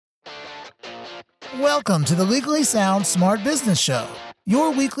Welcome to the Legally Sound Smart Business Show,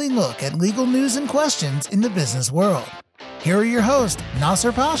 your weekly look at legal news and questions in the business world. Here are your hosts,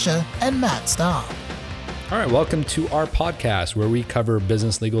 Nasser Pasha and Matt Staub. All right, welcome to our podcast where we cover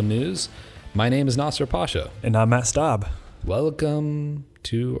business legal news. My name is Nasser Pasha. And I'm Matt Staub. Welcome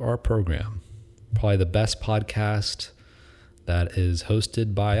to our program. Probably the best podcast that is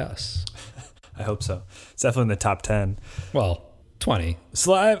hosted by us. I hope so. It's definitely in the top 10. Well, 20.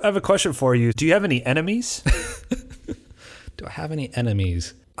 So I have a question for you. Do you have any enemies? Do I have any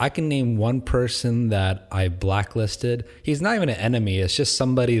enemies? I can name one person that I blacklisted. He's not even an enemy. It's just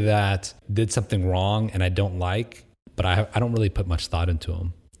somebody that did something wrong and I don't like, but I don't really put much thought into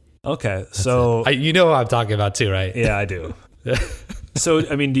him. Okay. So you know what I'm talking about too, right? Yeah, I do. So,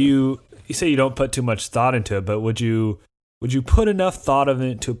 I mean, you say you don't put too much thought into it, but would you put enough thought of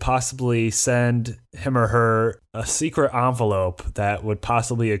it to possibly send him or her a secret envelope that would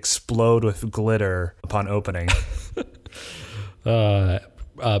possibly explode with glitter upon opening?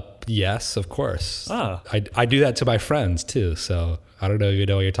 Yes, of course. Ah. I do that to my friends too, so I don't know if you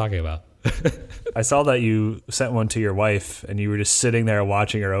know what you're talking about. I saw that you sent one to your wife and you were just sitting there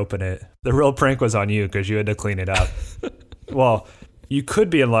watching her open it. The real prank was on you because you had to clean it up. Well, you could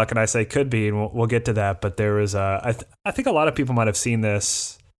be in luck, and I say could be, and we'll get to that, but there was I think a lot of people might have seen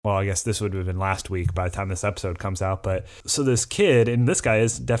this. Well, I guess this would have been last week by the time this episode comes out, but so this kid, and this guy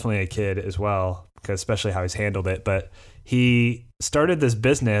is definitely a kid as well, because especially how he's handled it, but he started this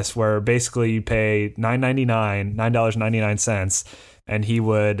business where basically you pay $9.99, and he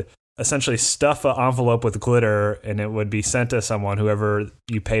would essentially stuff an envelope with glitter, and it would be sent to someone, whoever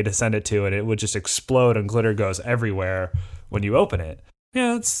you pay to send it to, and it would just explode, and glitter goes everywhere when you open it.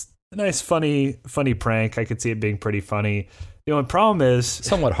 Yeah, it's a nice, funny prank. I could see it being pretty funny. The only problem is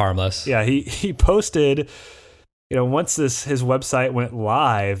somewhat harmless. Yeah, he posted, once his website went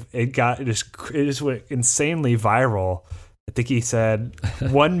live, it just went insanely viral. I think he said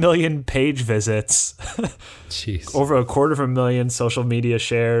 1 million page visits, jeez, over 250,000 social media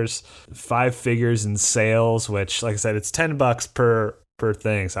shares, 5 figures in sales, which, like I said, it's $10 per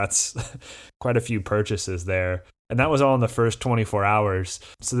thing. So that's quite a few purchases there. And that was all in the first 24 hours.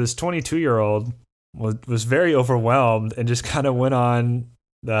 So this 22-year-old was very overwhelmed and just kind of went on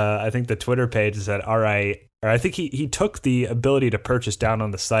the Twitter page and said, all right. Or I think he took the ability to purchase down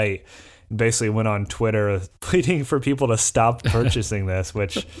on the site and basically went on Twitter pleading for people to stop purchasing this,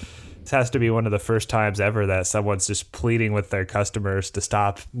 which has to be one of the first times ever that someone's just pleading with their customers to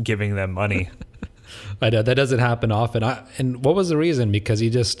stop giving them money. I know that doesn't happen often. And what was the reason? Because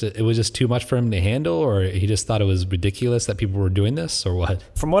it was just too much for him to handle, or he just thought it was ridiculous that people were doing this, or what?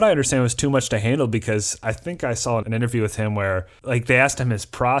 From what I understand, it was too much to handle, because I think I saw an interview with him where they asked him his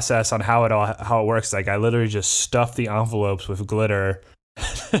process on how it works. I literally just stuffed the envelopes with glitter.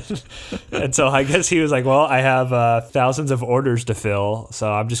 And so I guess he was like, well, I have thousands of orders to fill,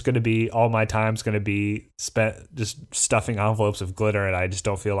 so I'm just going to be, all my time's going to be spent just stuffing envelopes with glitter, and I just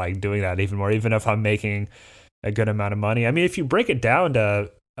don't feel like doing that even more, even if I'm making a good amount of money. I mean, if you break it down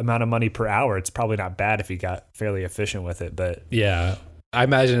to amount of money per hour, it's probably not bad if you got fairly efficient with it, but yeah. I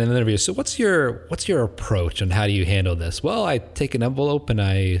imagine in an interview, so what's your approach and how do you handle this? Well, I take an envelope and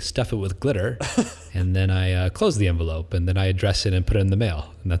I stuff it with glitter and then I close the envelope and then I address it and put it in the mail.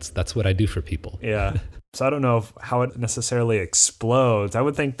 And that's what I do for people. Yeah. So I don't know how it necessarily explodes. I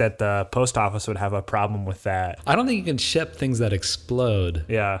would think that the post office would have a problem with that. I don't think you can ship things that explode.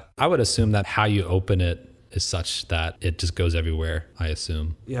 Yeah. I would assume that how you open it is such that it just goes everywhere, I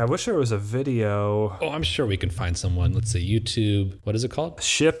assume. Yeah, I wish there was a video. Oh, I'm sure we can find someone. Let's say YouTube. What is it called?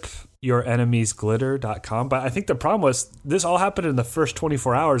 ShipYourEnemiesGlitter.com. But I think the problem was this all happened in the first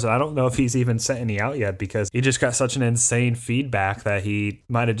 24 hours, and I don't know if he's even sent any out yet because he just got such an insane feedback that he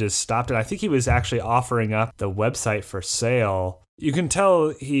might have just stopped it. I think he was actually offering up the website for sale. You can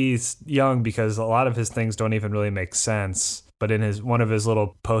tell he's young because a lot of his things don't even really make sense. But in one of his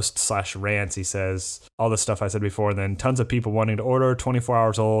little posts/rants, he says all the stuff I said before, and then tons of people wanting to order, 24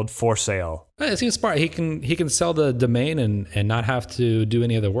 hours old, for sale. It seems smart. He can sell the domain and not have to do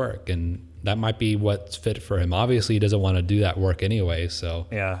any other work, and that might be what's fit for him. Obviously, he doesn't want to do that work anyway. So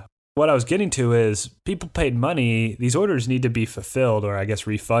yeah. What I was getting to is people paid money. These orders need to be fulfilled or I guess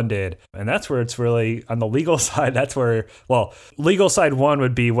refunded. And that's where it's really on the legal side. That's where, legal side one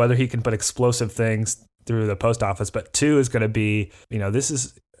would be whether he can put explosive things through the post office. But 2 is going to be, this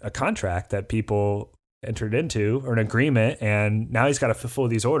is a contract that people entered into or an agreement, and now he's got to fulfill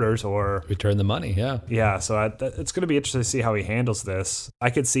these orders or return the money. Yeah. So it's going to be interesting to see how he handles this. I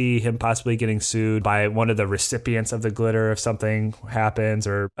could see him possibly getting sued by one of the recipients of the glitter if something happens,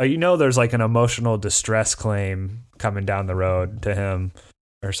 or there's like an emotional distress claim coming down the road to him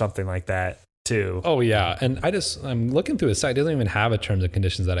or something like that. too. Oh yeah, and I'm looking through the site. It doesn't even have a terms and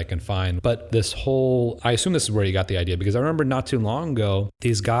conditions that I can find. But this whole, I assume this is where you got the idea, because I remember not too long ago,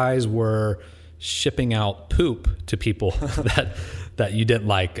 these guys were shipping out poop to people that you didn't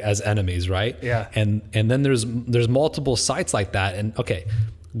like as enemies, right? Yeah. And then there's multiple sites like that. And okay,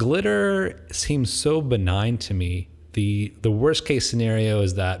 glitter seems so benign to me. The worst case scenario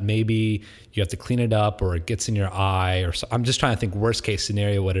is that maybe you have to clean it up or it gets in your eye, or so. I'm just trying to think worst case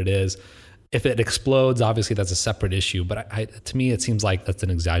scenario what it is. If it explodes, obviously that's a separate issue, but to me it seems like that's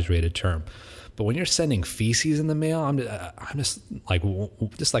an exaggerated term. But when you're sending feces in the mail, I'm just like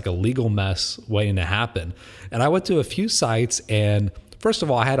a legal mess waiting to happen. And I went to a few sites, and first of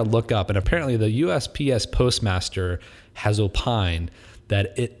all, I had to look up, and apparently the USPS postmaster has opined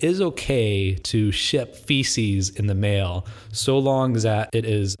that it is okay to ship feces in the mail so long as that it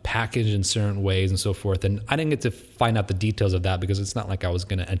is packaged in certain ways and so forth. And I didn't get to find out the details of that because it's not like I was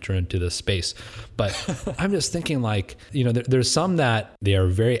going to enter into this space. But I'm just thinking there's some that they are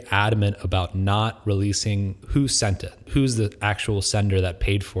very adamant about not releasing who sent it, who's the actual sender that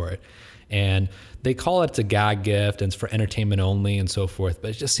paid for it. And they call it a gag gift and it's for entertainment only and so forth, but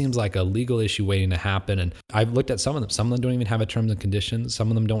it just seems like a legal issue waiting to happen. And I've looked at some of them. Some of them don't even have a terms and conditions. Some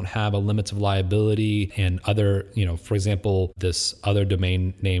of them don't have a limits of liability and other, for example, this other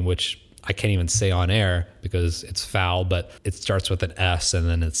domain name, which I can't even say on air because it's foul, but it starts with an S and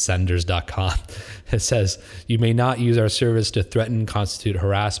then it's senders.com. It says, you may not use our service to threaten, constitute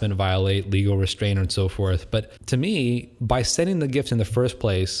harassment, violate legal restraint, and so forth. But to me, by sending the gift in the first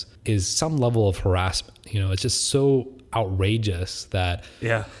place is some level of harassment. It's just so outrageous that,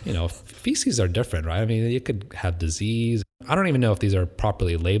 feces are different, right? I mean, you could have disease. I don't even know if these are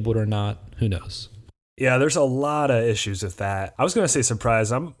properly labeled or not. Who knows? Yeah, there's a lot of issues with that. I was going to say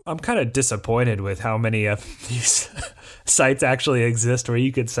surprised. I'm kind of disappointed with how many of these sites actually exist where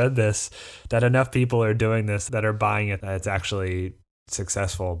you could send this, that enough people are doing this, that are buying it, that it's actually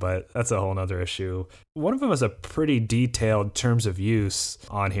successful, but that's a whole nother issue. One of them is a pretty detailed terms of use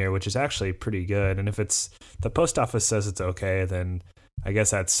on here, which is actually pretty good. And if the post office says it's okay, then I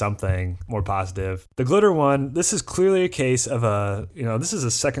guess that's something more positive. The glitter one, this is clearly a case of this is the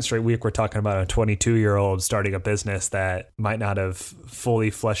second straight week we're talking about a 22-year-old starting a business that might not have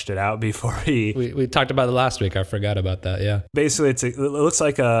fully fleshed it out before We talked about it last week. I forgot about that, yeah. Basically, it looks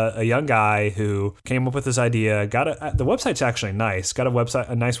like a young guy who came up with this idea, the website's actually nice, got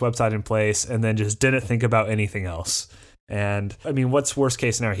a nice website in place, and then just didn't think about anything else. And I mean, what's worst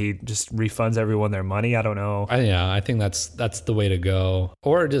case scenario? He just refunds everyone their money? I don't know. I think that's the way to go.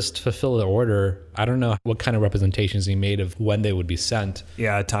 Or just fulfill the order. I don't know what kind of representations he made of when they would be sent.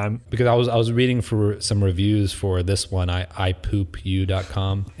 Yeah, time. Because I was reading for some reviews for this one,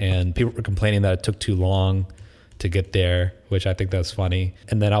 iPoopU.com, and people were complaining that it took too long to get there, which I think that's funny.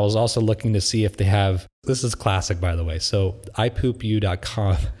 And then I was also looking to see if they have, this is classic, by the way. So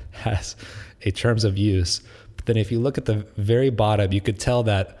iPoopU.com has a terms of use. Then if you look at the very bottom, you could tell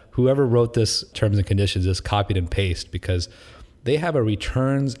that whoever wrote this terms and conditions just copied and paste, because they have a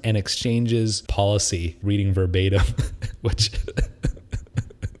returns and exchanges policy, reading verbatim, which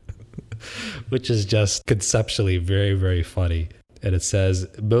is just conceptually very, very funny. And it says,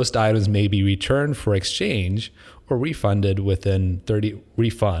 most items may be returned for exchange or refunded within 30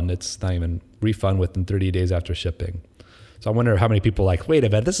 days after shipping. So I wonder how many people wait a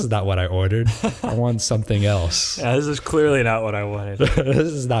minute, this is not what I ordered. I want something else. Yeah, this is clearly not what I wanted. This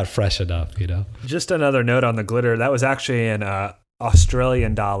is not fresh enough, Just another note on the glitter. That was actually in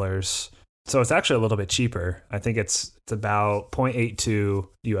Australian dollars. So it's actually a little bit cheaper. I think it's about 0.82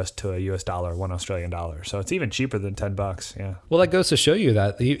 US to a US dollar, $1 Australian dollar. So it's even cheaper than $10. Yeah. Well, that goes to show you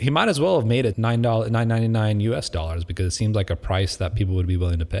that he might as well have made it $9.99 US dollars, because it seems like a price that people would be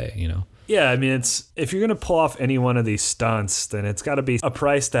willing to pay, Yeah, I mean, if you're going to pull off any one of these stunts, then it's got to be a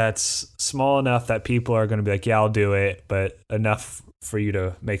price that's small enough that people are going to be like, yeah, I'll do it, but enough for you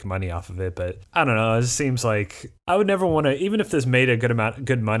to make money off of it. But I don't know. It just seems like I would never want to, even if this made a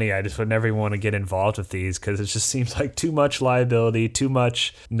good money, I just would never want to get involved with these, because it just seems like too much liability, too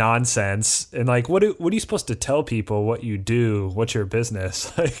much nonsense. And what are you supposed to tell people what you do? What's your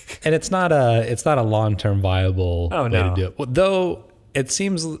business? And it's not a long-term viable way to do it. Well, though it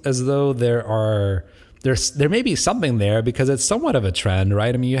seems as though there may be something there, because it's somewhat of a trend,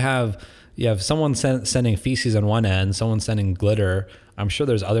 right? I mean, you have someone sending feces on one end, someone sending glitter. I'm sure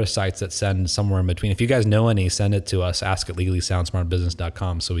there's other sites that send somewhere in between. If you guys know any, send it to us,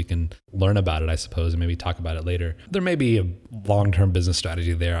 ask@legally-sound-smart-business.com, so we can learn about it, I suppose, and maybe talk about it later. There may be a long-term business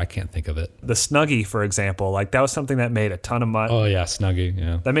strategy there. I can't think of it. The Snuggie, for example, that was something that made a ton of money. Oh yeah, Snuggie,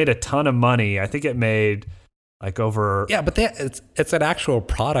 yeah. That made a ton of money. I think it made like over. Yeah, but it's an actual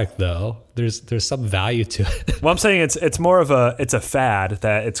product though. There's some value to it. Well, I'm saying it's more of a fad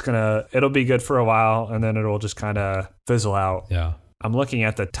that it'll be good for a while and then it'll just kind of fizzle out. Yeah. I'm looking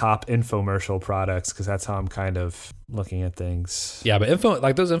at the top infomercial products because that's how I'm kind of looking at things. Yeah, but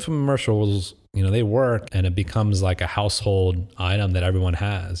those infomercials, they work and it becomes like a household item that everyone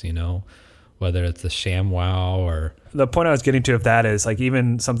has, whether it's the ShamWow or... The point I was getting to of that is like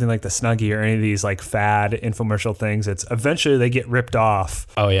even something like the Snuggie or any of these like fad infomercial things, it's eventually they get ripped off.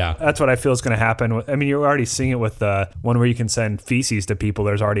 Oh, yeah. That's what I feel is going to happen. I mean, you're already seeing it with the one where you can send feces to people.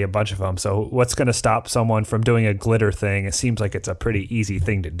 There's already a bunch of them. So what's going to stop someone from doing a glitter thing? It seems like it's a pretty easy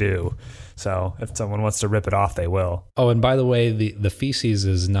thing to do. So if someone wants to rip it off, they will. Oh, and by the way, the feces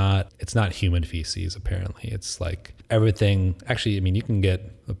it's not human feces, apparently. It's like everything. Actually, I mean, you can get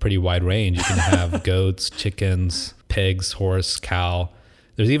a pretty wide range. You can have goats, chickens, pigs, horse, cow.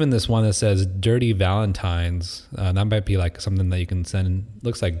 There's even this one that says Dirty Valentines. That might be like something that you can send.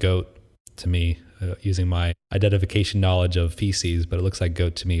 Looks like goat to me, using my identification knowledge of feces, but it looks like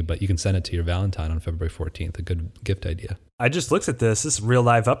goat to me. But you can send it to your Valentine on February 14th. A good gift idea. I just looked at this real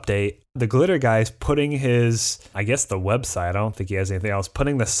live update. The glitter guy's putting his, I guess the website, I don't think he has anything else,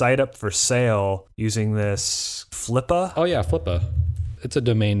 putting the site up for sale using this Flippa. Oh yeah, Flippa. It's a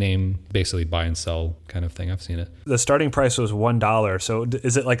domain name, basically buy and sell kind of thing. I've seen it. The starting price was $1. So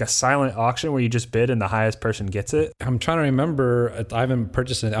is it like a silent auction where you just bid and the highest person gets it? I'm trying to remember. I haven't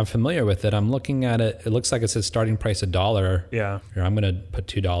purchased it. I'm familiar with it. I'm looking at it. It looks like it says starting price $1. Yeah. Here, I'm going to put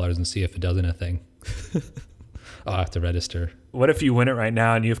 $2 and see if it does anything. I'll have to register. What if you win it right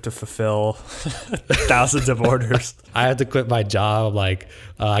now and you have to fulfill thousands of orders? I have to quit my job. Like,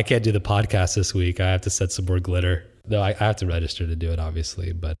 I can't do the podcast this week. I have to set some more glitter. Though I have to register to do it,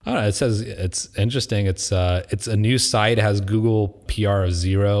 obviously. But I don't know. It says it's interesting. It's a new site. It has Google PR of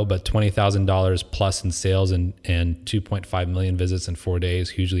 0, but $20,000 plus in sales and 2.5 million visits in 4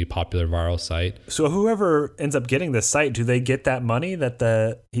 days. Hugely popular viral site. So whoever ends up getting this site, do they get that money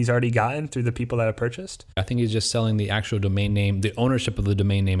that he's already gotten through the people that have purchased? I think he's just selling the actual domain name, the ownership of the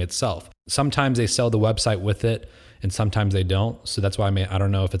domain name itself. Sometimes they sell the website with it, and sometimes they don't. So that's why I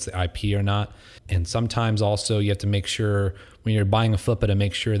don't know if it's the IP or not. And sometimes also you have to make sure when you're buying a Flippa to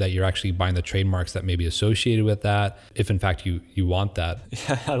make sure that you're actually buying the trademarks that may be associated with that, if in fact you want that.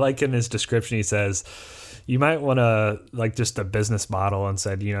 Yeah, I like in his description, he says, you might want to like just a business model and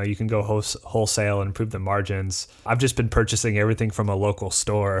said, you can go wholesale and improve the margins. I've just been purchasing everything from a local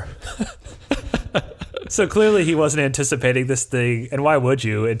store. So clearly he wasn't anticipating this thing. And why would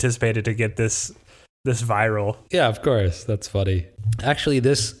you anticipate it to get this viral? Yeah, of course. That's funny. Actually,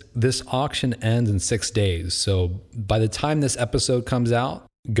 this auction ends in 6 days. So by the time this episode comes out,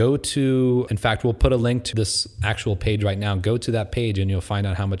 in fact, we'll put a link to this actual page right now. Go to that page and you'll find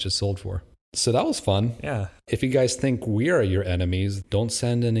out how much it's sold for. So that was fun. Yeah. If you guys think we are your enemies, don't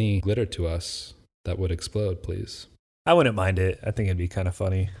send any glitter to us that would explode, please. I wouldn't mind it. I think it'd be kind of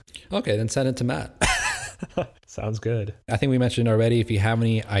funny. Okay, then send it to Matt. Sounds good. I think we mentioned already, if you have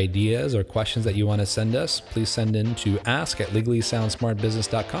any ideas or questions that you want to send us, please send in to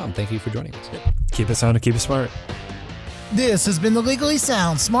ask@legallysoundsmartbusiness.com. Thank you for joining us. Keep it sound and keep it smart. This has been the Legally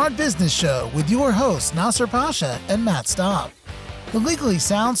Sound Smart Business Show with your hosts, Nasser Pasha and Matt Staub. The Legally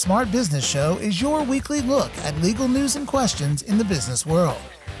Sound Smart Business Show is your weekly look at legal news and questions in the business world.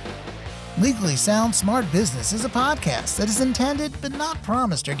 Legally Sound Smart Business is a podcast that is intended but not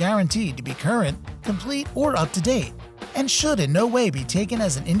promised or guaranteed to be current, complete, or up to date, and should in no way be taken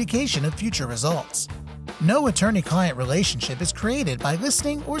as an indication of future results. No attorney-client relationship is created by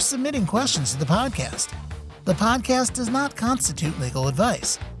listening or submitting questions to the podcast. The podcast does not constitute legal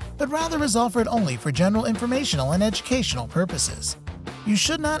advice, but rather is offered only for general informational and educational purposes. You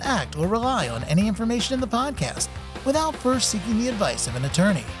should not act or rely on any information in the podcast without first seeking the advice of an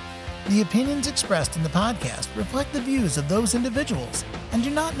attorney. The opinions expressed in the podcast reflect the views of those individuals and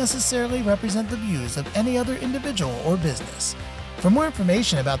do not necessarily represent the views of any other individual or business. For more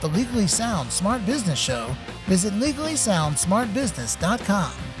information about the Legally Sound Smart Business Show, visit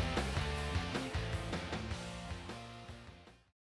legallysoundsmartbusiness.com.